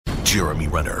Jeremy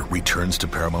Renner returns to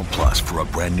Paramount Plus for a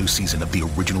brand new season of the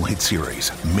original hit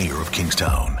series, Mayor of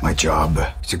Kingstown. My job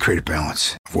is to create a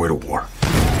balance, avoid a war.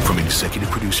 From executive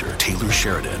producer Taylor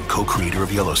Sheridan, co-creator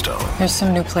of Yellowstone. There's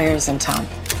some new players in town,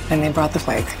 and they brought the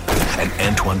plague. And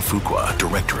Antoine Fuqua,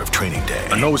 director of Training Day.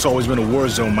 I know it's always been a war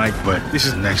zone, Mike, but this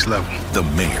is next level. The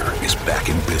Mayor is back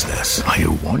in business. Are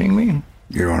you warning me?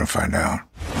 You don't want to find out.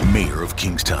 Mayor of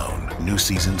Kingstown. New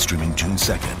season streaming June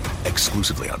 2nd,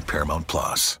 exclusively on Paramount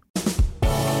Plus.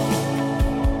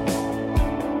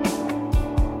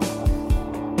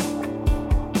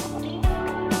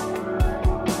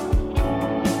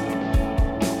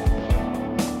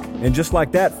 And just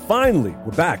like that, finally,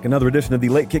 we're back. Another edition of the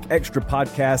Late Kick Extra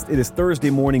podcast. It is Thursday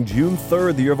morning, June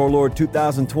 3rd, the year of our Lord,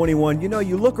 2021. You know,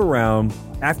 you look around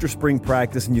after spring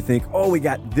practice and you think, oh, we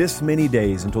got this many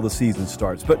days until the season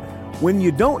starts. But when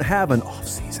you don't have an off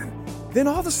season, then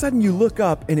all of a sudden you look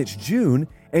up and it's June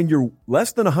and you're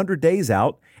less than 100 days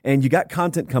out and you got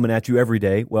content coming at you every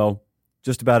day. Well,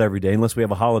 just about every day, unless we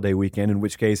have a holiday weekend, in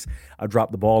which case I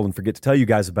drop the ball and forget to tell you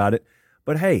guys about it.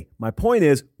 But hey, my point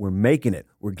is we're making it.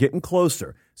 We're getting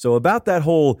closer. So about that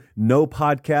whole no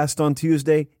podcast on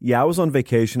Tuesday, yeah, I was on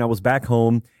vacation. I was back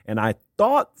home, and I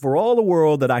thought for all the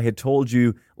world that I had told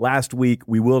you last week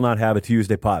we will not have a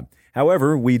Tuesday pod.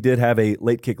 However, we did have a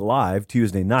Late Kick Live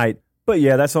Tuesday night. But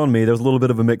yeah, that's on me. There was a little bit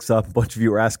of a mix-up. A bunch of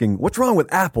you were asking, what's wrong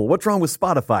with Apple? What's wrong with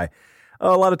Spotify?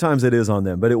 A lot of times it is on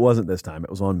them, but it wasn't this time. It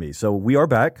was on me. So we are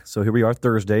back. So here we are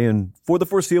Thursday, and for the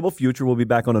foreseeable future, we'll be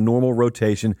back on a normal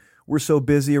rotation. We're so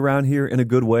busy around here in a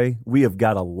good way. We have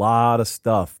got a lot of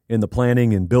stuff in the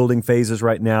planning and building phases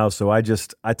right now. So I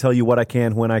tell you what I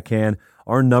can when I can.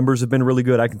 Our numbers have been really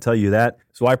good. I can tell you that.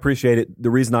 So I appreciate it.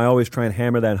 The reason I always try and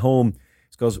hammer that home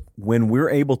is because when we're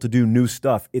able to do new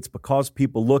stuff, it's because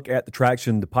people look at the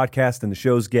traction the podcast and the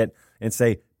shows get and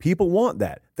say, people want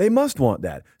that. They must want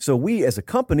that. So we as a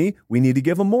company, we need to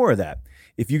give them more of that.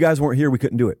 If you guys weren't here, we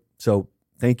couldn't do it. So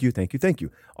thank you, thank you, thank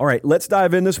you. All right, let's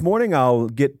dive in this morning. I'll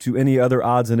get to any other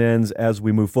odds and ends as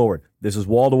we move forward. This is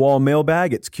Wall-to-Wall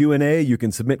Mailbag. It's Q&A. You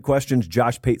can submit questions,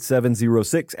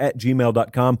 joshpate706 at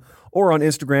gmail.com or on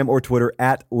Instagram or Twitter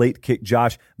at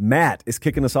LateKickJosh. Matt is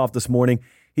kicking us off this morning.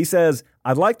 He says,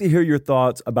 I'd like to hear your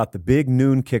thoughts about the big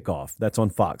noon kickoff. That's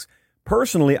on Fox.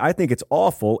 Personally, I think it's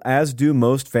awful, as do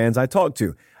most fans I talk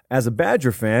to. As a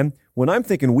Badger fan, when I'm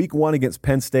thinking week 1 against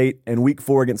Penn State and week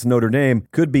 4 against Notre Dame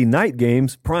could be night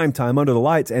games, prime time under the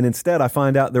lights, and instead I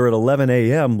find out they're at 11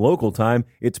 a.m. local time,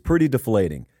 it's pretty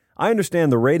deflating. I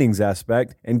understand the ratings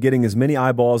aspect and getting as many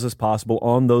eyeballs as possible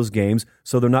on those games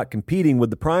so they're not competing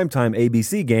with the primetime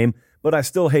ABC game, but I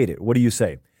still hate it. What do you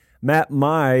say? Matt,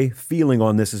 my feeling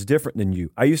on this is different than you.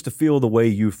 I used to feel the way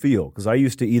you feel because I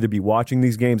used to either be watching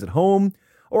these games at home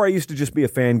or I used to just be a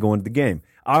fan going to the game.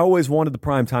 I always wanted the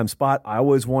primetime spot. I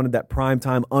always wanted that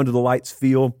primetime under the lights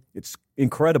feel. It's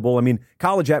incredible. I mean,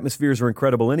 college atmospheres are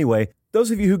incredible anyway. Those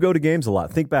of you who go to games a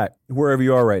lot, think back wherever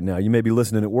you are right now. You may be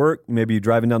listening at work. Maybe you're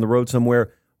driving down the road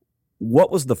somewhere.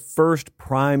 What was the first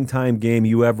primetime game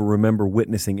you ever remember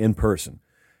witnessing in person?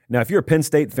 Now, if you're a Penn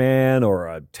State fan or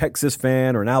a Texas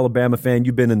fan or an Alabama fan,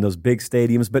 you've been in those big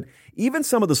stadiums. But even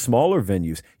some of the smaller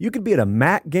venues, you could be at a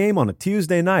MAC game on a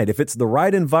Tuesday night. If it's the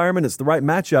right environment, it's the right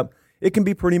matchup, it can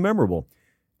be pretty memorable.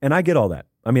 And I get all that.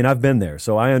 I mean, I've been there,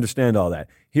 so I understand all that.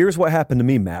 Here's what happened to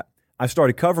me, Matt. I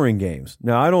started covering games.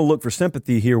 Now, I don't look for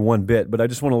sympathy here one bit, but I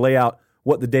just want to lay out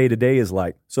what the day-to-day is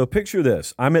like. So picture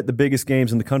this. I'm at the biggest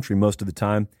games in the country most of the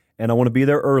time, and I want to be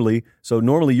there early. So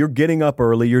normally you're getting up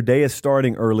early. Your day is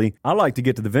starting early. I like to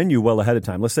get to the venue well ahead of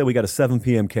time. Let's say we got a 7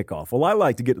 p.m. kickoff. Well, I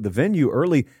like to get to the venue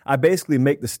early. I basically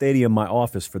make the stadium my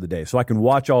office for the day so I can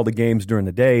watch all the games during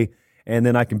the day, and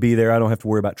then I can be there. I don't have to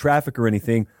worry about traffic or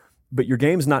anything. But your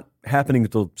game's not happening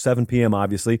until 7 p.m.,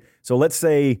 obviously. So let's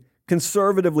say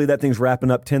conservatively that thing's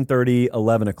wrapping up 10:30,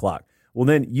 11 o'clock. Well,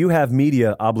 then you have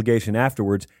media obligation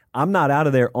afterwards. I'm not out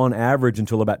of there on average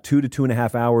until about 2 to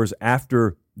 2.5 hours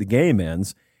after the game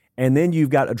ends. And then you've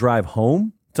got a drive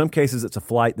home. In some cases, it's a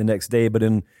flight the next day. But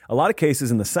in a lot of cases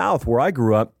in the South where I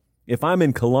grew up, if I'm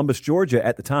in Columbus, Georgia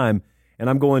at the time, and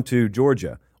I'm going to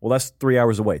Georgia, well, that's 3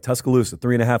 hours away. Tuscaloosa,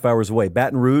 3.5 hours away.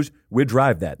 Baton Rouge, we'd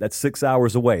drive that. That's 6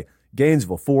 hours away.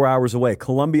 Gainesville, 4 hours away.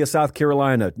 Columbia, South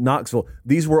Carolina, Knoxville.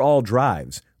 These were all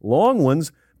drives. Long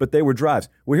ones, but they were drives.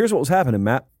 Well, here's what was happening,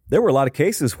 Matt. There were a lot of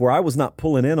cases where I was not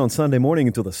pulling in on Sunday morning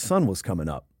until the sun was coming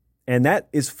up. And that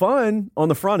is fun on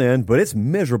the front end, but it's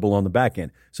miserable on the back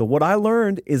end. So what I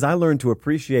learned to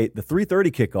appreciate the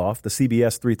 3:30 kickoff, the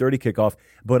CBS 3:30 kickoff,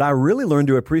 but I really learned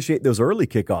to appreciate those early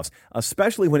kickoffs,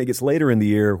 especially when it gets later in the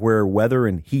year where weather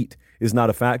and heat is not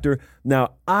a factor.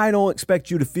 Now, I don't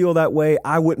expect you to feel that way.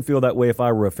 I wouldn't feel that way if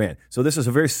I were a fan. So this is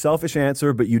a very selfish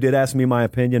answer, but you did ask me my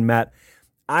opinion, Matt.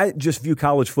 I just view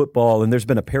college football, and there's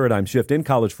been a paradigm shift in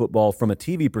college football from a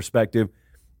TV perspective.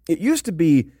 It used to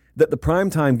be that the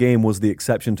primetime game was the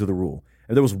exception to the rule.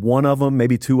 And there was one of them,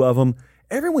 maybe two of them.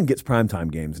 Everyone gets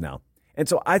primetime games now. And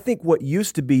so I think what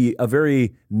used to be a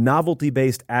very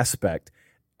novelty-based aspect,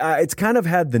 it's kind of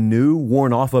had the new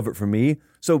worn off of it for me.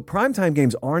 So primetime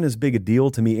games aren't as big a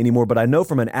deal to me anymore, but I know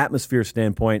from an atmosphere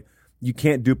standpoint, you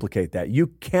can't duplicate that. You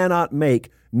cannot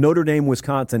make Notre Dame,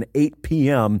 Wisconsin, 8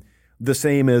 p.m. the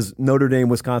same as Notre Dame,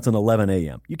 Wisconsin, 11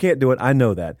 a.m. You can't do it. I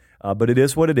know that. But it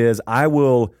is what it is. I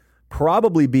will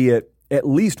probably be at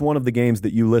least one of the games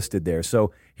that you listed there.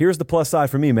 So here's the plus side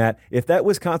for me, Matt. If that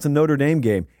Wisconsin-Notre Dame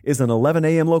game is an 11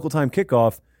 a.m. local time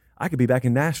kickoff, I could be back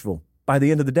in Nashville by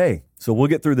the end of the day. So we'll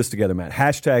get through this together, Matt.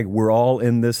 Hashtag we're all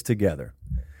in this together.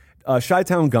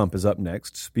 Chi-Town Gump is up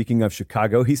next. Speaking of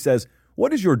Chicago, he says,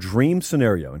 what is your dream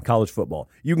scenario in college football?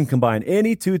 You can combine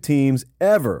any two teams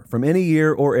ever from any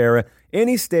year or era,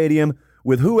 any stadium,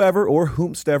 with whoever or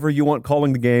whomstever you want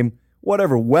calling the game,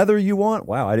 whatever weather you want.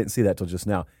 Wow, I didn't see that till just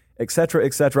now. Et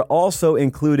cetera, also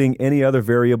including any other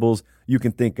variables you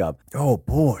can think of. Oh,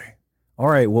 boy. All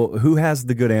right, well, who has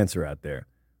the good answer out there?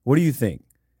 What do you think?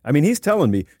 I mean, he's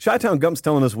telling me, Chi-Town Gump's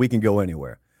telling us we can go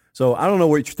anywhere. So I don't know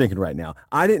what you're thinking right now.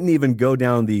 I didn't even go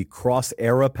down the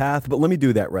cross-era path, but let me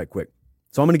do that right quick.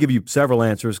 So I'm going to give you several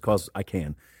answers because I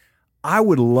can. I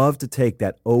would love to take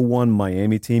that 01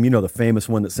 Miami team, the famous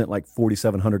one that sent like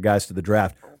 4,700 guys to the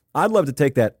draft. I'd love to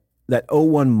take that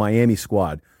 01 Miami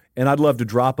squad, and I'd love to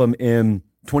drop them in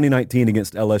 2019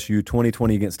 against LSU,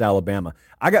 2020 against Alabama.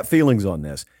 I got feelings on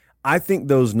this. I think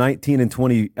those 19 and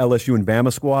 20 LSU and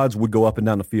Bama squads would go up and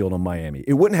down the field on Miami.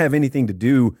 It wouldn't have anything to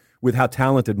do with how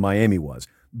talented Miami was.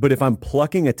 But if I'm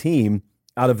plucking a team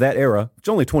out of that era, it's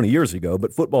only 20 years ago,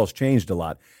 but football's changed a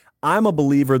lot. I'm a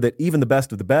believer that even the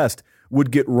best of the best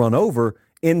would get run over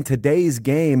in today's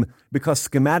game because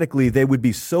schematically they would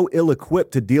be so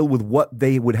ill-equipped to deal with what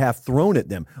they would have thrown at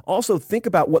them. Also, think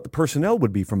about what the personnel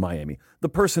would be from Miami. The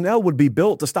personnel would be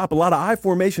built to stop a lot of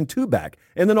I-formation two-back.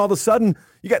 And then all of a sudden,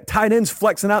 you got tight ends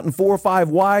flexing out in 4 or 5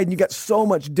 wide, and you got so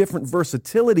much different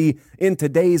versatility in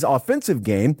today's offensive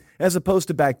game as opposed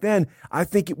to back then. I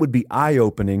think it would be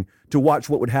eye-opening to watch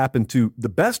what would happen to the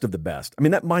best of the best. I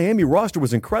mean, that Miami roster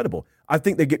was incredible. I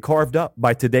think they get carved up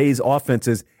by today's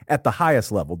offenses at the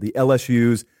highest level, the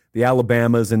LSUs, the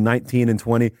Alabamas in 19 and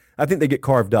 20. I think they get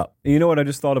carved up. And you know what? I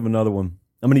just thought of another one.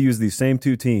 I'm going to use these same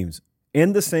two teams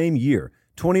in the same year,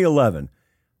 2011.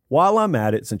 While I'm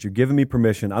at it, since you're giving me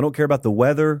permission, I don't care about the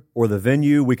weather or the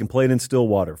venue. We can play it in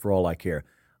Stillwater for all I care.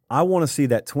 I want to see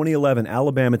that 2011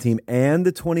 Alabama team and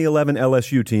the 2011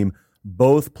 LSU team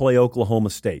both play Oklahoma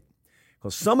State.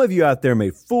 Because some of you out there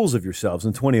made fools of yourselves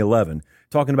in 2011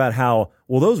 talking about how,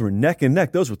 well, those were neck and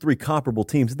neck. Those were 3 comparable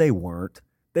teams. They weren't.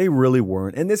 They really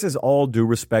weren't. And this is all due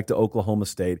respect to Oklahoma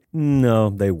State.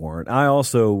 No, they weren't. I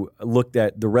also looked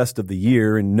at the rest of the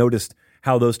year and noticed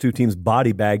how those two teams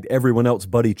body bagged everyone else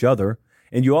but each other.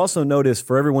 And you also notice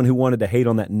for everyone who wanted to hate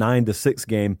on that 9-6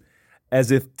 game, as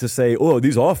if to say, oh,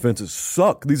 these offenses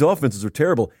suck. These offenses are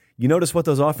terrible. You notice what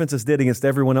those offenses did against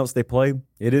everyone else they play?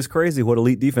 It is crazy what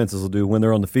elite defenses will do when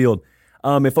they're on the field.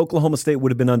 If Oklahoma State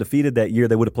would have been undefeated that year,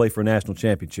 they would have played for a national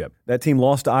championship. That team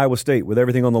lost to Iowa State with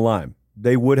everything on the line.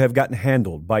 They would have gotten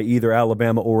handled by either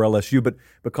Alabama or LSU, but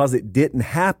because it didn't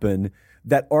happen,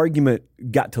 that argument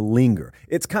got to linger.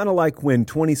 It's kind of like when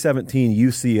 2017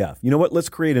 UCF. You know what? Let's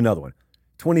create another one.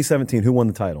 2017, who won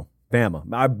the title? Bama.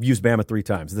 I've used Bama 3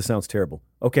 times. This sounds terrible.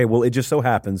 Okay, well, it just so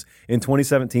happens in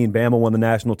 2017, Bama won the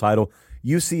national title.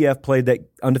 UCF played that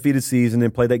undefeated season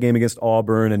and played that game against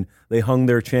Auburn, and they hung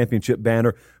their championship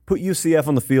banner. Put UCF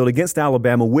on the field against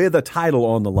Alabama with a title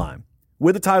on the line.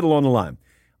 With a title on the line.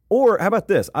 Or how about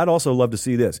this? I'd also love to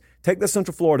see this. Take the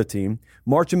Central Florida team,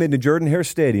 march them into Jordan-Hare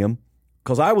Stadium,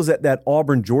 because I was at that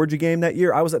Auburn-Georgia game that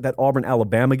year. I was at that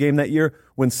Auburn-Alabama game that year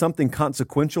when something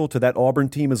consequential to that Auburn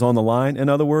team is on the line. In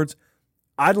other words,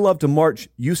 I'd love to march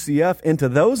UCF into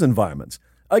those environments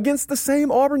against the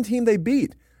same Auburn team they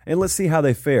beat, and let's see how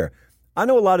they fare. I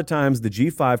know a lot of times the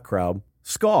G5 crowd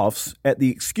scoffs at the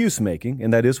excuse-making,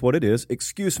 and that is what it is,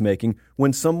 excuse-making,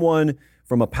 when someone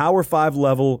from a Power 5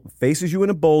 level faces you in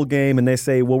a bowl game and they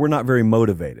say, well, we're not very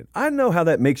motivated. I know how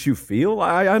that makes you feel.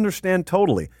 I understand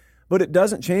totally. But it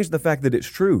doesn't change the fact that it's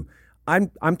true.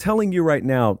 I'm telling you right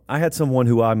now, I had someone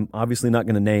who I'm obviously not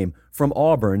going to name from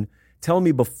Auburn tell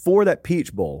me before that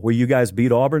Peach Bowl where you guys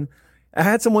beat Auburn, I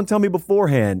had someone tell me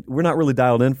beforehand, we're not really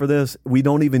dialed in for this. We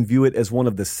don't even view it as one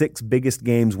of the 6 biggest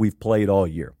games we've played all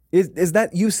year. Is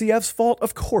that UCF's fault?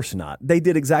 Of course not. They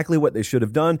did exactly what they should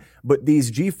have done. But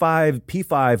these G5,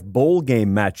 P5 bowl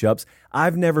game matchups,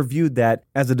 I've never viewed that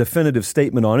as a definitive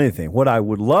statement on anything. What I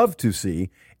would love to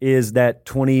see is that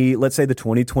let's say the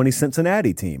 2020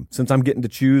 Cincinnati team. Since I'm getting to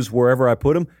choose wherever I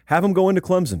put them, have them go into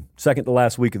Clemson, second to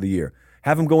last week of the year.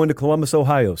 Have them go into Columbus,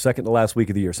 Ohio, second to last week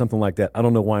of the year, something like that. I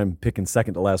don't know why I'm picking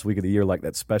second to last week of the year like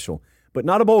that's special, but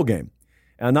not a bowl game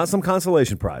and not some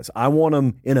consolation prize. I want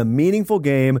them in a meaningful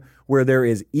game where there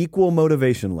is equal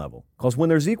motivation level. Because when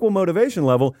there's equal motivation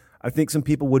level, I think some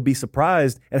people would be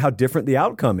surprised at how different the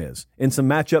outcome is in some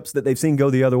matchups that they've seen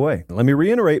go the other way. Let me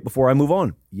reiterate before I move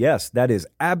on. Yes, that is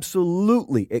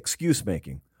absolutely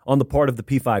excuse-making on the part of the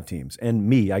P5 teams, and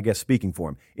me, I guess, speaking for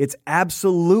them. It's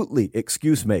absolutely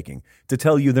excuse-making to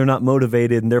tell you they're not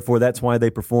motivated and therefore that's why they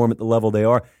perform at the level they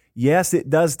are. Yes, it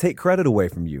does take credit away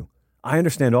from you. I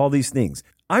understand all these things.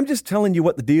 I'm just telling you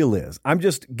what the deal is. I'm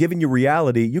just giving you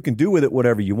reality. You can do with it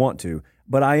whatever you want to,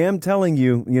 but I am telling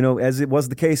you, as it was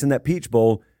the case in that Peach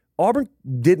Bowl, Auburn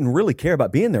didn't really care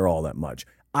about being there all that much.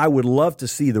 I would love to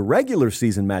see the regular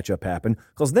season matchup happen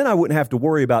because then I wouldn't have to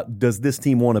worry about, does this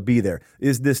team want to be there?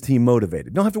 Is this team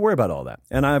motivated? Don't have to worry about all that.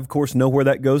 And I, of course, know where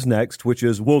that goes next, which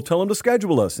is we'll tell them to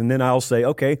schedule us. And then I'll say,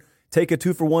 okay, take a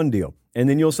 2-for-1 deal. And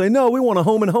then you'll say, no, we want a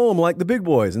home and home like the big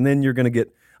boys. And then you're going to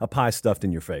get a pie stuffed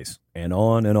in your face. And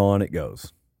on it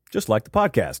goes. Just like the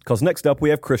podcast. Because next up we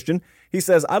have Christian. He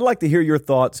says, I'd like to hear your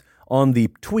thoughts on the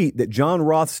tweet that John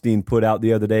Rothstein put out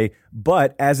the other day,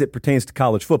 but as it pertains to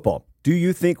college football. Do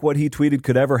you think what he tweeted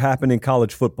could ever happen in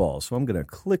college football? So I'm going to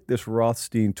click this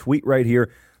Rothstein tweet right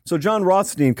here. So John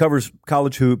Rothstein covers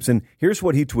college hoops, and here's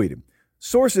what he tweeted.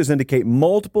 Sources indicate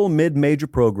multiple mid-major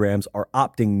programs are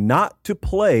opting not to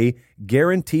play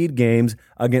guaranteed games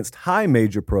against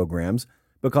high-major programs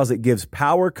because it gives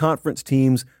power conference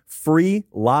teams free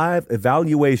live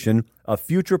evaluation of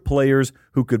future players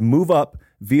who could move up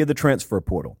via the transfer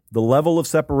portal. The level of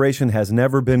separation has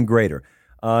never been greater.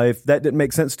 If that didn't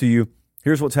make sense to you,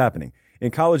 here's what's happening. In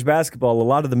college basketball, a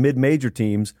lot of the mid-major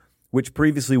teams, which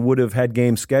previously would have had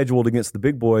games scheduled against the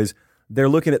big boys, they're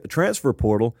looking at the transfer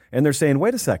portal and they're saying,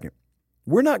 wait a second,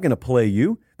 we're not going to play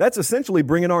you. That's essentially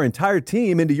bringing our entire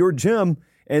team into your gym,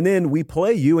 and then we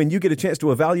play you and you get a chance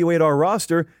to evaluate our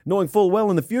roster, knowing full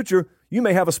well in the future you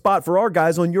may have a spot for our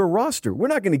guys on your roster. We're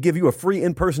not going to give you a free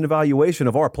in-person evaluation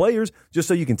of our players just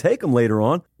so you can take them later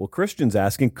on. Well, Christian's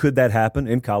asking, could that happen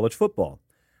in college football?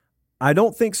 I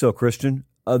don't think so, Christian.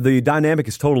 The dynamic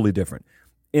is totally different.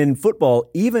 In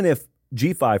football, even if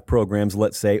G5 programs,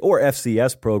 let's say, or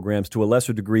FCS programs to a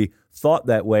lesser degree thought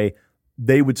that way,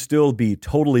 they would still be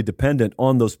totally dependent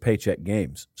on those paycheck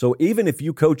games. So even if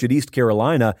you coach at East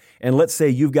Carolina and let's say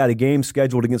you've got a game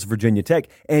scheduled against Virginia Tech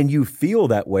and you feel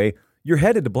that way, you're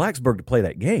headed to Blacksburg to play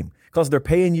that game because they're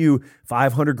paying you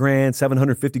 $500,000,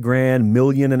 $750,000, $1.5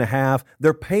 million.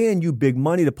 They're paying you big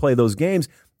money to play those games.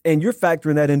 And you're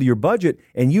factoring that into your budget,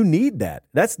 and you need that.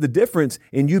 That's the difference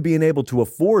in you being able to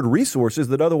afford resources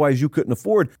that otherwise you couldn't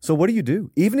afford. So what do?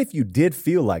 Even if you did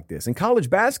feel like this. In college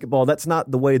basketball, that's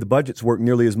not the way the budgets work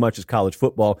nearly as much as college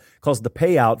football, because the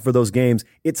payout for those games,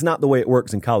 it's not the way it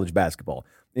works in college basketball.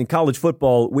 In college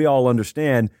football, we all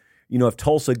understand, if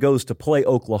Tulsa goes to play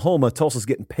Oklahoma, Tulsa's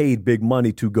getting paid big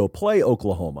money to go play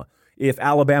Oklahoma. If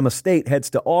Alabama State heads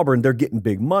to Auburn, they're getting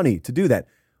big money to do that.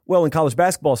 Well, in college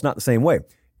basketball, it's not the same way.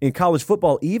 In college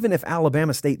football, even if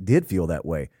Alabama State did feel that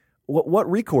way, what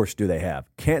recourse do they have?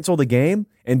 Cancel the game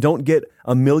and don't get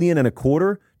 $1.25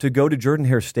 million to go to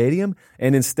Jordan-Hare Stadium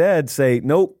and instead say,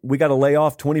 nope, we got to lay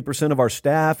off 20% of our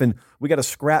staff and we got to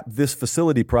scrap this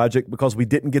facility project because we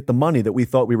didn't get the money that we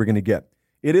thought we were going to get.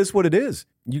 It is what it is.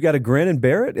 You got to grin and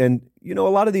bear it. And, a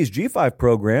lot of these G5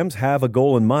 programs have a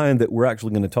goal in mind that we're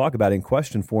actually going to talk about in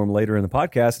question form later in the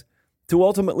podcast to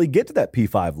ultimately get to that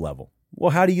P5 level.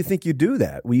 Well, how do you think you do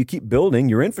that? Well, you keep building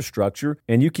your infrastructure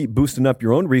and you keep boosting up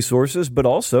your own resources, but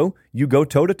also you go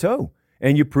toe-to-toe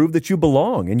and you prove that you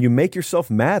belong and you make yourself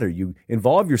matter. You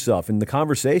involve yourself in the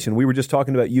conversation. We were just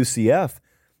talking about UCF,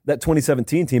 that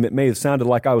 2017 team. It may have sounded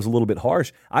like I was a little bit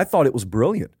harsh. I thought it was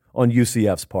brilliant on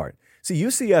UCF's part. See,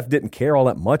 UCF didn't care all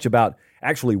that much about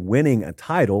actually winning a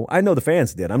title. I know the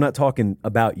fans did. I'm not talking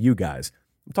about you guys.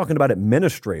 I'm talking about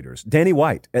administrators. Danny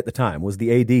White at the time was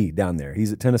the AD down there.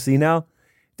 He's at Tennessee now.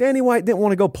 Danny White didn't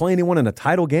want to go play anyone in a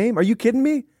title game. Are you kidding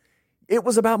me? It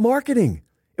was about marketing.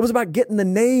 It was about getting the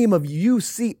name of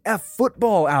UCF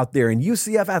football out there and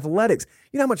UCF athletics.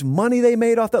 You know how much money they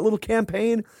made off that little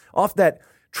campaign, off that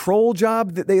troll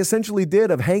job that they essentially did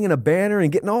of hanging a banner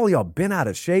and getting all y'all bent out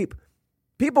of shape?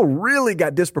 People really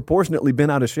got disproportionately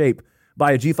bent out of shape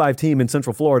by a G5 team in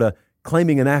Central Florida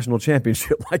claiming a national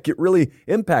championship like it really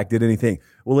impacted anything.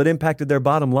 Well, it impacted their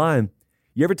bottom line.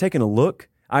 You ever taken a look?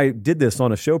 I did this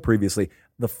on a show previously.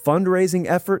 The fundraising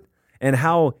effort and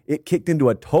how it kicked into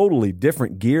a totally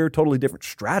different gear, totally different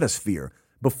stratosphere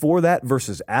before that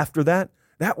versus after that.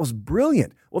 That was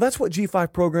brilliant. Well, that's what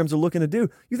G5 programs are looking to do.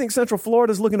 You think Central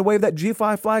Florida is looking to wave that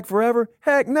G5 flag forever?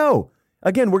 Heck no.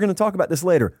 Again, we're going to talk about this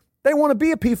later. They want to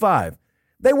be a P5.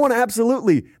 They want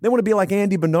to be like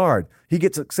Andy Bernard. He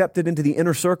gets accepted into the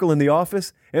inner circle in the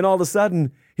office, and all of a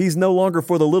sudden, he's no longer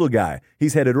for the little guy.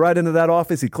 He's headed right into that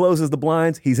office. He closes the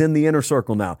blinds. He's in the inner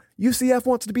circle now. UCF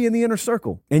wants to be in the inner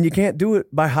circle, and you can't do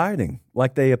it by hiding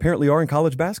like they apparently are in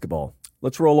college basketball.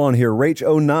 Let's roll on here.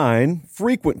 Rach09,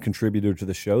 frequent contributor to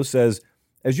the show, says,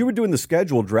 as you were doing the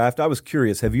schedule draft, I was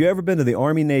curious, have you ever been to the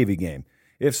Army-Navy game?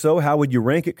 If so, how would you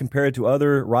rank it compared to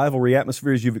other rivalry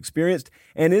atmospheres you've experienced?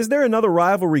 And is there another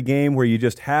rivalry game where you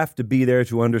just have to be there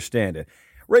to understand it?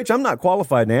 Rach, I'm not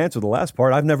qualified to answer the last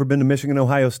part. I've never been to Michigan,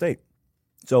 Ohio State.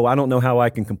 So I don't know how I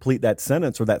can complete that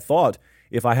sentence or that thought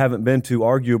if I haven't been to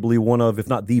arguably one of, if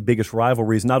not the biggest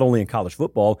rivalries, not only in college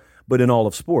football, but in all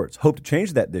of sports. Hope to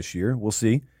change that this year. We'll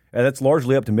see. That's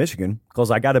largely up to Michigan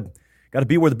because I got to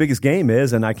be where the biggest game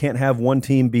is, and I can't have one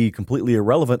team be completely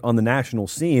irrelevant on the national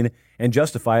scene and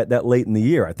justify it that late in the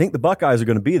year. I think the Buckeyes are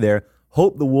going to be there.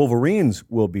 Hope the Wolverines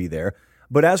will be there.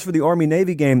 But as for the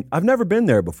Army-Navy game, I've never been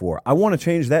there before. I want to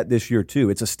change that this year, too.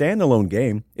 It's a standalone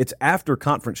game. It's after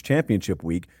conference championship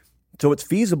week, so it's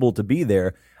feasible to be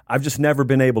there. I've just never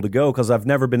been able to go because I've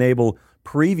never been able,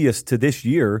 previous to this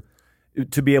year,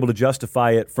 to be able to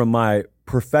justify it from my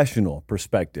professional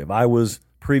perspective. I was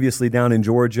previously down in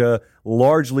Georgia,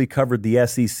 largely covered the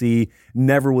SEC,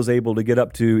 never was able to get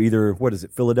up to either,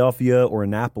 Philadelphia or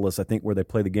Annapolis, I think, where they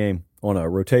play the game on a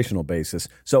rotational basis.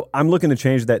 So I'm looking to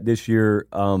change that this year.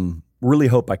 Really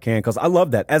hope I can because I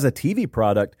love that. As a TV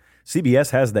product,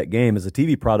 CBS has that game. As a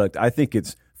TV product, I think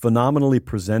it's phenomenally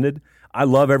presented. I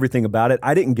love everything about it.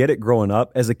 I didn't get it growing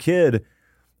up. As a kid,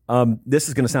 this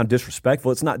is going to sound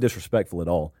disrespectful. It's not disrespectful at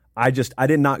all. I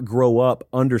did not grow up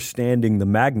understanding the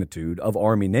magnitude of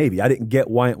Army-Navy. I didn't get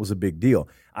why it was a big deal.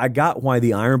 I got why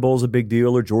the Iron Bowl is a big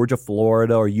deal or Georgia,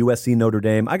 Florida or USC, Notre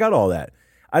Dame. I got all that.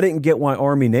 I didn't get why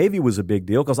Army-Navy was a big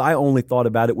deal because I only thought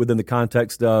about it within the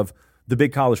context of the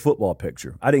big college football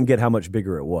picture. I didn't get how much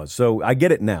bigger it was. So I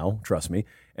get it now, trust me,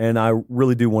 and I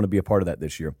really do want to be a part of that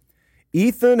this year.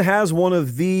 Ethan has one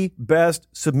of the best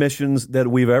submissions that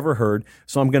we've ever heard,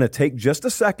 so I'm going to take just a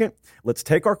second. Let's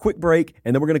take our quick break,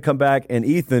 and then we're going to come back, and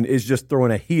Ethan is just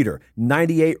throwing a heater,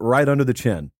 98 right under the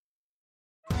chin.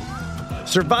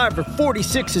 Survivor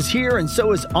 46 is here, and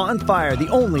so is On Fire, the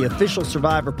only official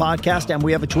Survivor podcast, and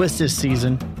we have a twist this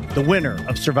season. The winner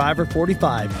of Survivor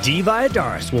 45, Dee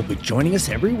Valladares, will be joining us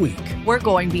every week. We're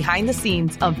going behind the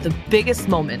scenes of the biggest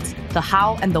moments, the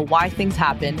how and the why things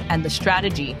happen, and the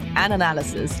strategy and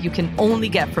analysis you can only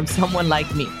get from someone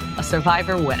like me, a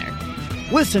Survivor winner.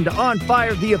 Listen to On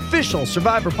Fire, the official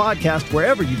Survivor podcast,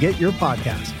 wherever you get your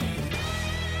podcast.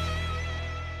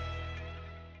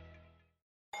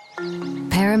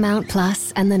 Paramount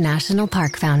Plus and the National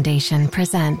Park Foundation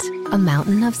present A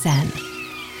Mountain of Zen.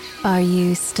 Are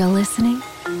you still listening?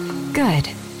 Good.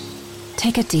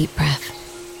 Take a deep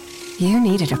breath. You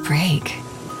needed a break.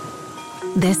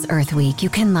 This Earth Week, you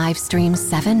can live stream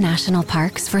 7 national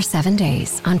parks for 7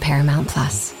 days on Paramount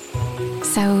Plus.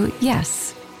 So,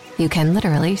 yes, you can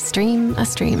literally stream a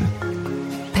stream.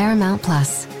 Paramount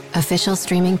Plus, official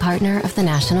streaming partner of the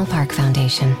National Park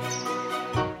Foundation.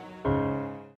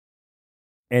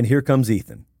 And here comes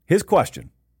Ethan. His question.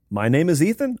 My name is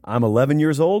Ethan. I'm 11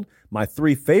 years old. My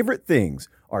 3 favorite things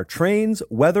are trains,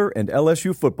 weather, and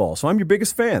LSU football. So I'm your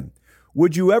biggest fan.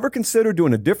 Would you ever consider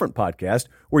doing a different podcast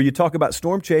where you talk about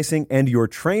storm chasing and your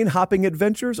train hopping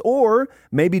adventures? Or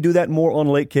maybe do that more on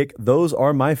Late Kick? Those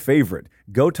are my favorite.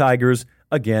 Go Tigers.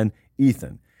 Again,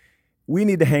 Ethan. We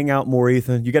need to hang out more,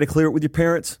 Ethan. You got to clear it with your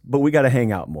parents, but we got to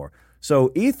hang out more.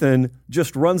 So Ethan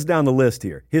just runs down the list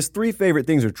here. His 3 favorite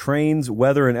things are trains,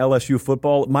 weather, and LSU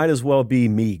football. It might as well be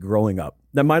me growing up.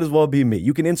 That might as well be me.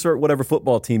 You can insert whatever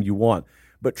football team you want,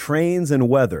 but trains and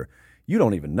weather, you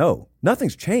don't even know.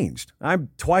 Nothing's changed. I'm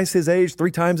twice his age, 3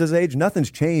 times his age.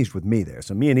 Nothing's changed with me there.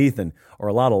 So me and Ethan are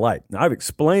a lot alike. Now, I've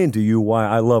explained to you why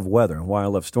I love weather and why I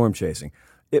love storm chasing.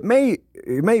 It may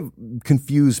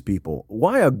confuse people.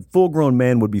 Why a full-grown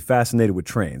man would be fascinated with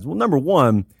trains? Well, number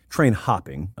one, train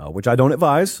hopping, which I don't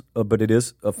advise, but it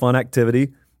is a fun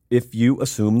activity. If you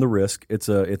assume the risk, it's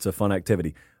a fun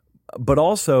activity. But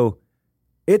also,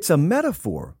 it's a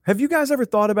metaphor. Have you guys ever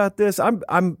thought about this?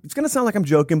 It's going to sound like I'm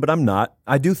joking, but I'm not.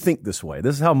 I do think this way.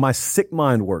 This is how my sick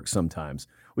mind works sometimes.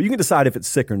 Well, you can decide if it's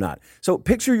sick or not. So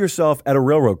picture yourself at a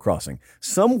railroad crossing.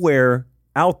 Somewhere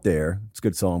out there, it's a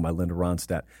good song by Linda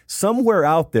Ronstadt. Somewhere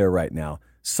out there right now,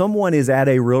 someone is at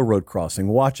a railroad crossing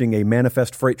watching a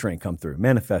manifest freight train come through.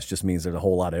 Manifest just means there's a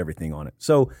whole lot of everything on it.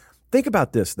 So think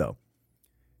about this, though.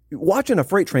 Watching a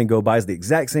freight train go by is the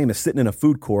exact same as sitting in a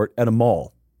food court at a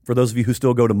mall, for those of you who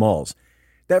still go to malls.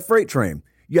 That freight train,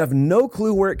 you have no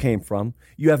clue where it came from.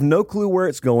 You have no clue where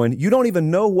it's going. You don't even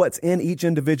know what's in each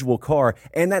individual car.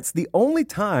 And that's the only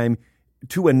time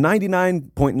to a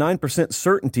 99.9%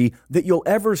 certainty that you'll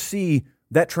ever see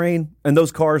that train and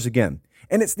those cars again.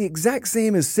 And it's the exact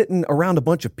same as sitting around a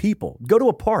bunch of people. Go to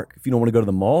a park if you don't want to go to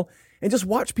the mall and just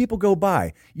watch people go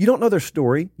by. You don't know their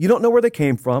story. You don't know where they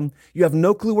came from. You have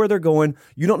no clue where they're going.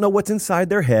 You don't know what's inside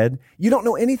their head. You don't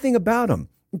know anything about them.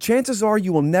 Chances are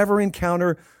you will never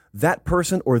encounter that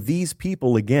person or these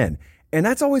people again. And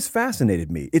that's always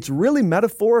fascinated me. It's really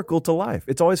metaphorical to life.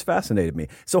 It's always fascinated me.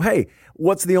 So, hey,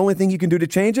 what's the only thing you can do to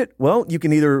change it? Well, you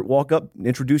can either walk up,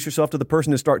 introduce yourself to the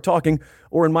person and start talking,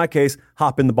 or in my case,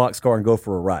 hop in the boxcar and go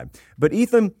for a ride. But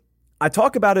Ethan, I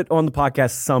talk about it on the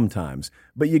podcast sometimes,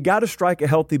 but you got to strike a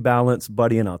healthy balance,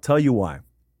 buddy, and I'll tell you why.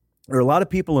 There are a lot of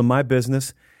people in my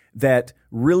business that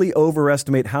really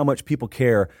overestimate how much people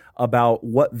care about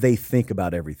what they think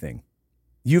about everything.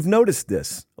 You've noticed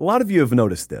this. A lot of you have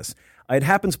noticed this. It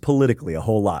happens politically a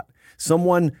whole lot.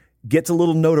 Someone gets a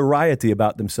little notoriety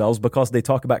about themselves because they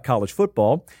talk about college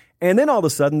football, and then all of a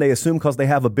sudden they assume because they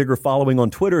have a bigger following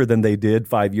on Twitter than they did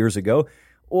 5 years ago,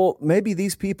 well, maybe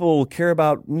these people care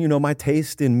about, my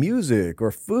taste in music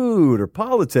or food or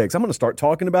politics. I'm going to start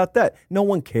talking about that. No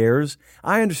one cares.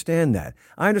 I understand that.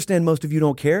 I understand most of you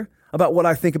don't care about what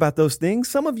I think about those things.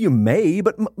 Some of you may,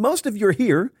 but most of you are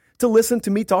here to listen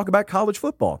to me talk about college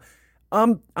football.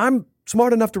 I'm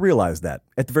smart enough to realize that,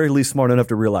 at the very least smart enough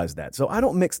to realize that. So I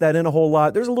don't mix that in a whole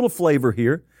lot. There's a little flavor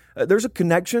here. There's a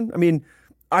connection. I mean,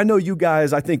 I know you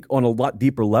guys, I think, on a lot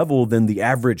deeper level than the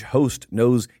average host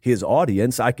knows his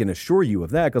audience. I can assure you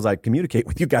of that because I communicate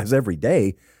with you guys every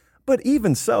day. But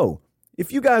even so,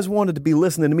 if you guys wanted to be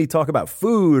listening to me talk about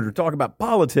food or talk about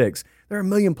politics, there are a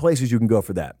million places you can go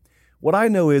for that. What I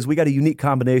know is we got a unique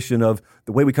combination of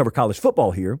the way we cover college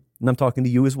football here, and I'm talking to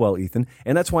you as well, Ethan,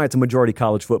 and that's why it's a majority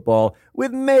college football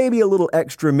with maybe a little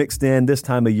extra mixed in this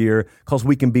time of year because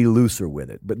we can be looser with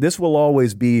it. But this will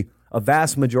always be a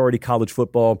vast majority college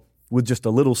football with just a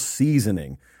little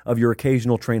seasoning of your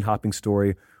occasional train hopping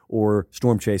story or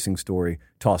storm chasing story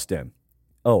tossed in.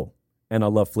 Oh, and I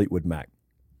love Fleetwood Mac.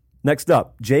 Next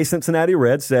up, Jay Cincinnati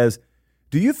Red says,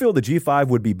 do you feel the G5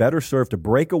 would be better served to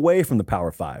break away from the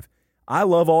Power 5? I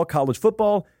love all college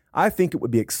football. I think it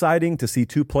would be exciting to see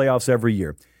 2 playoffs every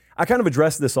year. I kind of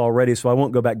addressed this already, so I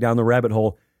won't go back down the rabbit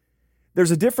hole.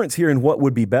 There's a difference here in what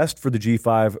would be best for the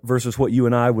G5 versus what you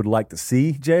and I would like to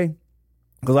see, Jay,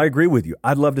 because I agree with you.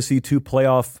 I'd love to see 2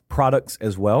 playoff products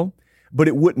as well, but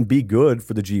it wouldn't be good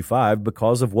for the G5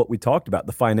 because of what we talked about.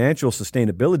 The financial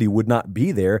sustainability would not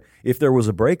be there if there was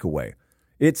a breakaway.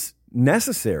 It's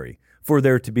necessary for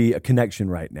there to be a connection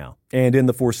right now and in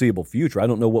the foreseeable future. I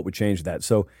don't know what would change that.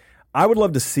 So I would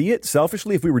love to see it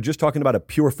selfishly if we were just talking about a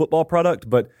pure football product,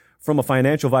 but from a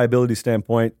financial viability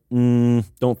standpoint,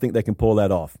 don't think they can pull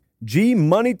that off. G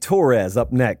Money Torres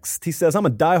up next. He says, I'm a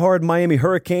diehard Miami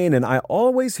Hurricane, and I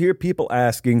always hear people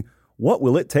asking, what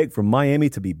will it take for Miami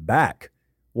to be back?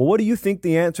 Well, what do you think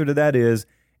the answer to that is?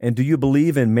 And do you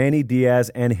believe in Manny Diaz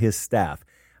and his staff?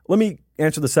 Let me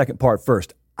answer the second part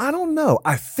first. I don't know.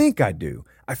 I think I do.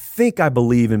 I think I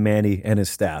believe in Manny and his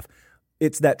staff.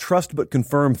 It's that trust but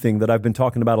confirm thing that I've been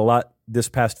talking about a lot this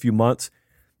past few months.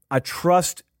 I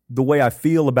trust the way I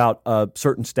feel about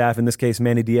certain staff, in this case,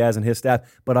 Manny Diaz and his staff,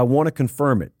 but I want to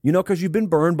confirm it. Because you've been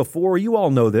burned before. You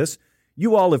all know this.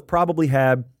 You all have probably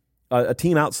had a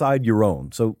team outside your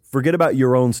own. So forget about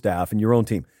your own staff and your own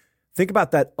team. Think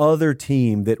about that other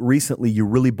team that recently you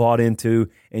really bought into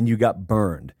and you got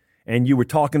burned. And you were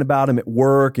talking about them at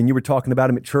work, and you were talking about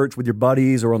them at church with your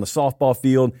buddies or on the softball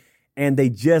field, and they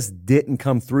just didn't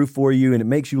come through for you, and it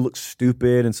makes you look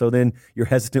stupid, and so then you're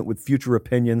hesitant with future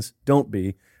opinions. Don't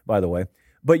be, by the way,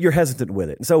 but you're hesitant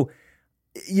with it. And so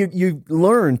you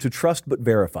learn to trust but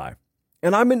verify.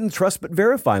 And I'm in trust but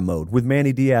verify mode with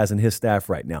Manny Diaz and his staff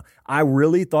right now. I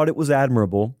really thought it was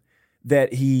admirable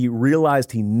that he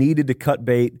realized he needed to cut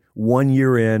bait 1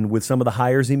 year in with some of the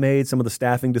hires he made, some of the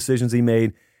staffing decisions he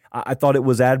made. I thought it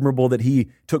was admirable that he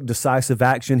took decisive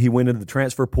action. He went into the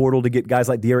transfer portal to get guys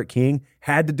like De'Aaron King.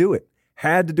 Had to do it.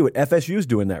 FSU's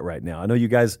doing that right now. I know you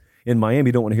guys in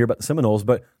Miami don't want to hear about the Seminoles,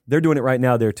 but they're doing it right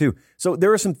now there too. So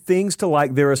there are some things to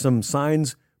like. There are some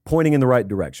signs pointing in the right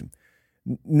direction.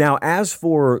 Now, as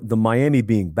for the Miami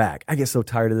being back, I get so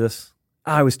tired of this.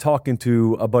 I was talking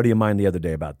to a buddy of mine the other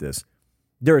day about this.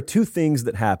 There are two things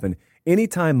that happen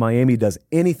anytime Miami does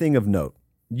anything of note.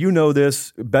 You know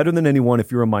this better than anyone.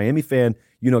 If you're a Miami fan,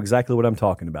 you know exactly what I'm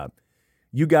talking about.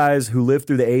 You guys who lived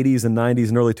through the 80s and 90s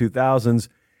and early 2000s,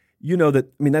 you know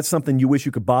that, that's something you wish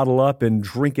you could bottle up and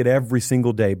drink it every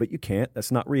single day, but you can't.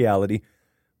 That's not reality.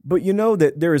 But you know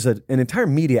that there is an entire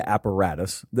media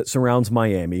apparatus that surrounds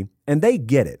Miami, and they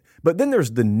get it. But then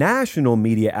there's the national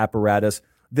media apparatus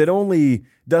that only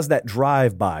does that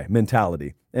drive-by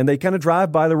mentality. And they kind of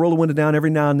drive by, they roll the window down every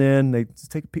now and then. They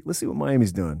just take a peek, let's see what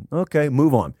Miami's doing. Okay,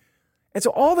 move on. And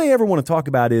so all they ever want to talk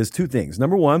about is two things.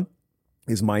 Number one,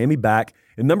 is Miami back?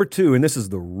 And number two, and this is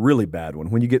the really bad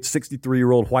one, when you get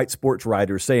 63-year-old white sports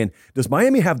writers saying, does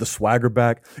Miami have the swagger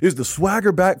back? Is the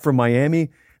swagger back for Miami?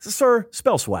 So, sir,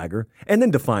 spell swagger and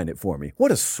then define it for me. What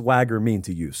does swagger mean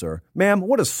to you, sir? Ma'am,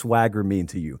 what does swagger mean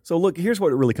to you? So look, here's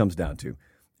what it really comes down to.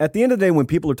 At the end of the day, when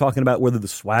people are talking about whether the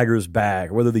swagger is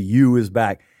back or whether the U is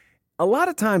back, a lot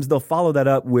of times they'll follow that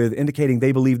up with indicating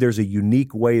they believe there's a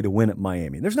unique way to win at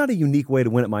Miami. There's not a unique way to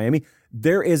win at Miami.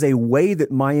 There is a way that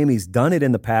Miami's done it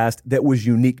in the past that was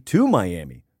unique to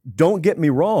Miami. Don't get me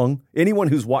wrong. Anyone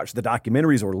who's watched the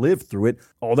documentaries or lived through it,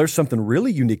 there's something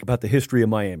really unique about the history of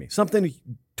Miami. Something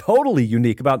totally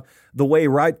unique about the way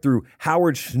right through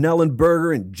Howard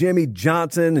Schnellenberger and Jimmy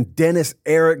Johnson and Dennis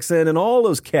Erickson and all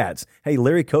those cats. Hey,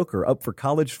 Larry Coker up for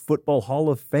College Football Hall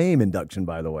of Fame induction,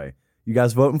 by the way. You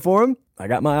guys voting for him? I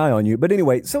got my eye on you. But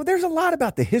anyway, so there's a lot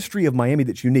about the history of Miami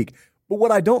that's unique. But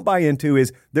what I don't buy into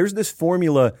is there's this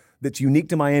formula that's unique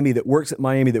to Miami that works at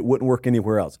Miami that wouldn't work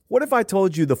anywhere else. What if I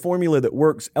told you the formula that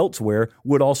works elsewhere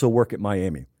would also work at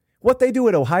Miami? What they do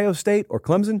at Ohio State or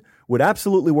Clemson would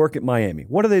absolutely work at Miami.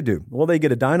 What do? Well, they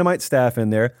get a dynamite staff in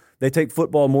there. They take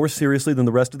football more seriously than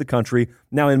the rest of the country.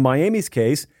 Now, in Miami's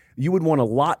case, you would want to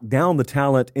lock down the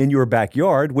talent in your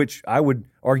backyard, which I would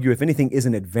argue, if anything, is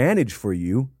an advantage for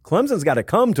you. Clemson's got to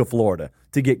come to Florida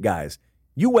to get guys.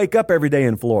 You wake up every day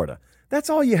in Florida. That's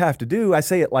all you have to do. I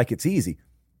say it like it's easy.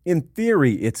 In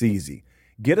theory, it's easy.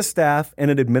 Get a staff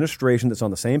and an administration that's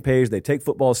on the same page. They take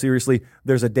football seriously.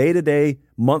 There's a day-to-day,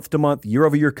 month-to-month,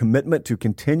 year-over-year commitment to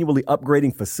continually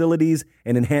upgrading facilities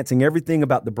and enhancing everything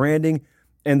about the branding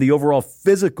and the overall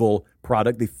physical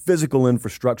product, the physical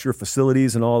infrastructure,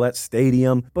 facilities and all that,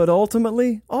 stadium. But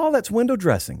ultimately, all that's window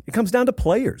dressing. It comes down to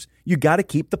players. You got to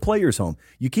keep the players home.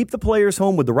 You keep the players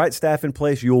home with the right staff in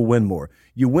place, you'll win more.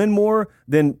 You win more,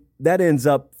 then that ends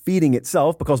up feeding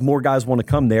itself because more guys want to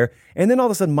come there. And then all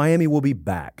of a sudden, Miami will be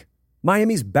back.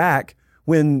 Miami's back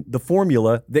when the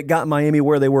formula that got Miami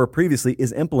where they were previously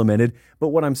is implemented. But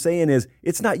what I'm saying is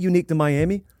it's not unique to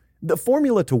Miami. The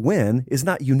formula to win is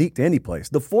not unique to any place.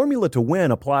 The formula to win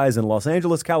applies in Los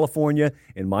Angeles, California,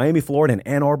 in Miami, Florida, and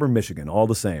Ann Arbor, Michigan, all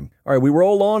the same. All right, we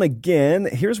roll on again.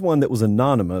 Here's one that was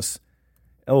anonymous.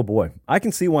 Oh boy, I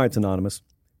can see why it's anonymous.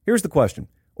 Here's the question.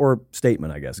 Or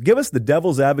statement, I guess. Give us the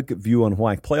devil's advocate view on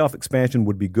why playoff expansion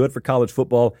would be good for college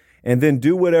football, and then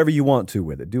do whatever you want to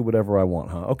with it. Do whatever I want,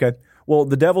 huh? Okay. Well,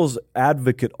 the devil's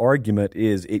advocate argument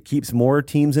is it keeps more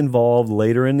teams involved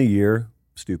later in the year.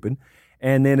 Stupid.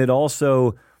 And then it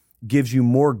also gives you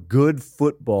more good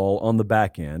football on the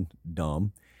back end.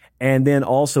 Dumb. And then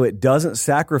also it doesn't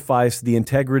sacrifice the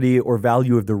integrity or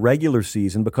value of the regular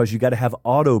season because you got to have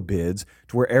auto bids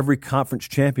to where every conference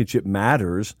championship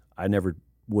matters. I never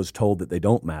was told that they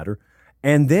don't matter.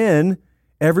 And then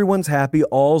everyone's happy,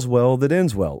 all's well that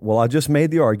ends well. Well, I just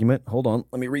made the argument. Hold on.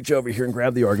 Let me reach over here and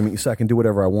grab the argument so I can do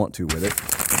whatever I want to with it.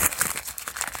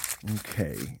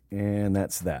 Okay. And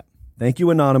that's that. Thank you,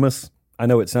 Anonymous. I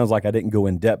know it sounds like I didn't go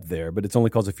in depth there, but it's only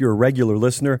because if you're a regular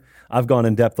listener, I've gone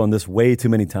in depth on this way too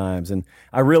many times. And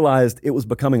I realized it was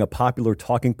becoming a popular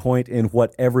talking point in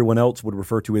what everyone else would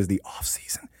refer to as the off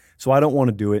season. So I don't want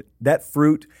to do it. That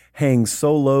fruit hangs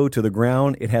so low to the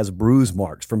ground, it has bruise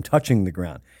marks from touching the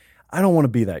ground. I don't want to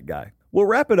be that guy. We'll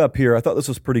wrap it up here. I thought this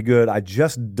was pretty good. I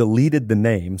just deleted the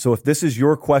name. So if this is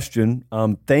your question,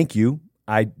 thank you.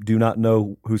 I do not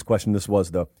know whose question this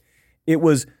was, though. It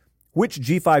was, which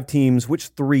G5 teams, which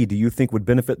three do you think would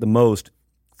benefit the most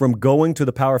from going to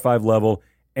the Power 5 level,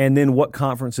 and then what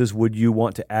conferences would you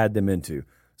want to add them into?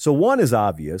 So one is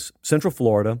obvious, Central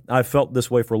Florida. I've felt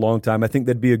this way for a long time. I think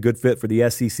that'd be a good fit for the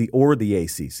SEC or the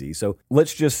ACC. So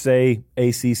let's just say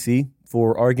ACC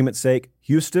for argument's sake.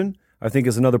 Houston, I think,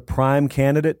 is another prime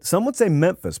candidate. Some would say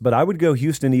Memphis, but I would go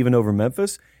Houston even over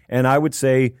Memphis. And I would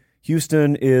say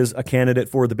Houston is a candidate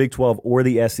for the Big 12 or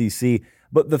the SEC.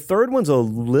 But the third one's a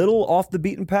little off the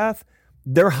beaten path.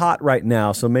 They're hot right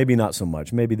now, so maybe not so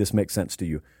much. Maybe this makes sense to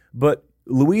you. But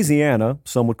Louisiana,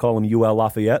 some would call them UL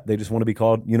Lafayette. They just want to be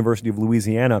called University of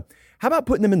Louisiana. How about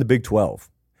putting them in the Big 12?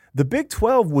 The Big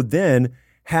 12 would then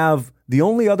have the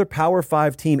only other Power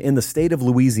 5 team in the state of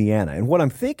Louisiana. And what I'm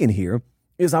thinking here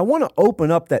is I want to open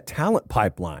up that talent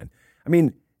pipeline. I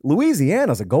mean,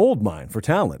 Louisiana's a gold mine for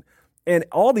talent. And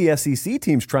all the SEC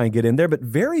teams try and get in there, but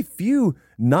very few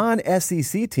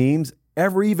non-SEC teams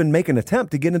ever even make an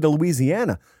attempt to get into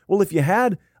Louisiana. Well, if you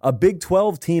had a Big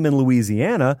 12 team in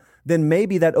Louisiana, then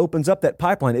maybe that opens up that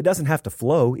pipeline. It doesn't have to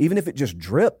flow, even if it just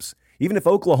drips. Even if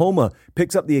Oklahoma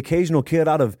picks up the occasional kid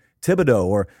out of Thibodeau,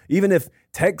 or even if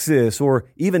Texas or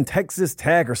even Texas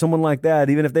Tech or someone like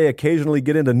that, even if they occasionally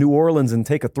get into New Orleans and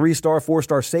take a 3-star,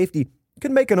 4-star safety, it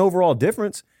can make an overall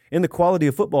difference in the quality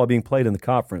of football being played in the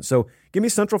conference. So give me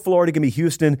Central Florida, give me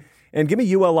Houston, and give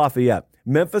me UL Lafayette.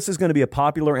 Memphis is going to be a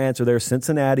popular answer there.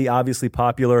 Cincinnati, obviously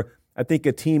popular. I think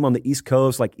a team on the East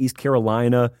Coast like East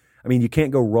Carolina, I mean, you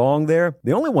can't go wrong there.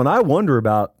 The only one I wonder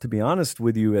about, to be honest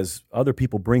with you, as other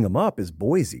people bring them up, is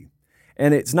Boise.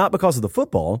 And it's not because of the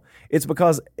football. It's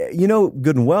because, you know,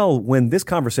 good and well, when this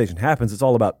conversation happens, it's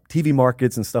all about TV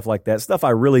markets and stuff like that. Stuff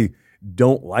I really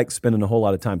don't like spending a whole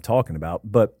lot of time talking about,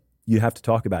 but you have to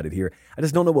talk about it here. I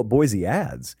just don't know what Boise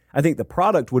adds. I think the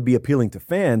product would be appealing to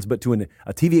fans, but to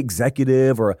a TV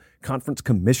executive or a conference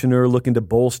commissioner looking to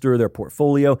bolster their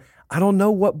portfolio, I don't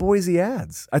know what Boise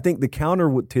adds. I think the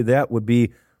counter to that would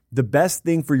be the best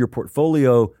thing for your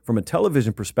portfolio from a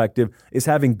television perspective is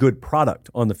having good product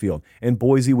on the field. And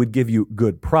Boise would give you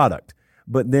good product.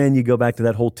 But then you go back to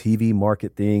that whole TV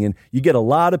market thing, and you get a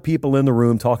lot of people in the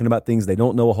room talking about things they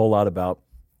don't know a whole lot about,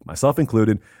 myself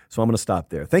included. So I'm going to stop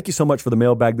there. Thank you so much for the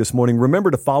mailbag this morning. Remember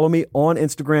to follow me on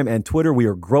Instagram and Twitter. We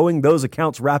are growing those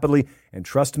accounts rapidly. And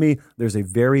trust me, there's a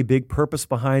very big purpose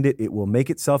behind it. It will make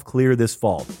itself clear this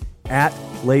fall. At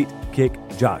Late Kick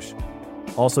Josh.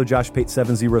 Also,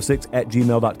 JoshPate706 at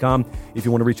gmail.com if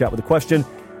you want to reach out with a question.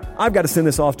 I've got to send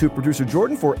this off to producer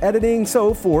Jordan for editing.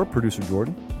 So for producer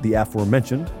Jordan, the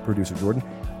aforementioned producer Jordan,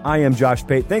 I am Josh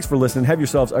Pate. Thanks for listening. Have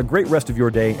yourselves a great rest of your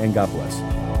day, and God bless.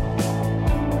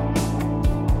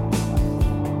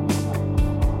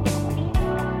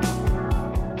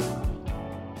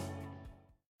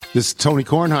 This is Tony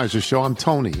Kornheiser's show. I'm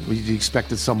Tony. You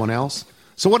expected someone else?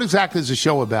 So what exactly is the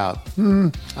show about?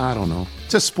 I don't know.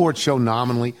 It's a sports show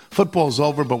nominally. Football's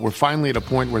over, but we're finally at a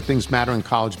point where things matter in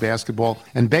college basketball,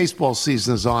 and baseball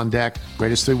season is on deck.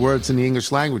 Greatest 3 words in the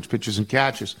English language, pitchers and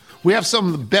catchers. We have some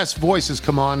of the best voices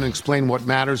come on and explain what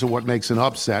matters or what makes an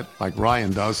upset, like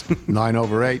Ryan does,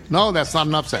 9/8. No, that's not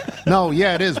an upset. No,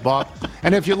 yeah, it is, Bob.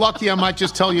 And if you're lucky, I might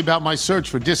just tell you about my search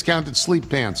for discounted sleep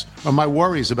pants or my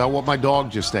worries about what my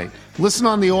dog just ate. Listen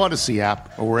on the Odyssey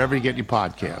app or wherever you get your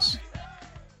podcasts.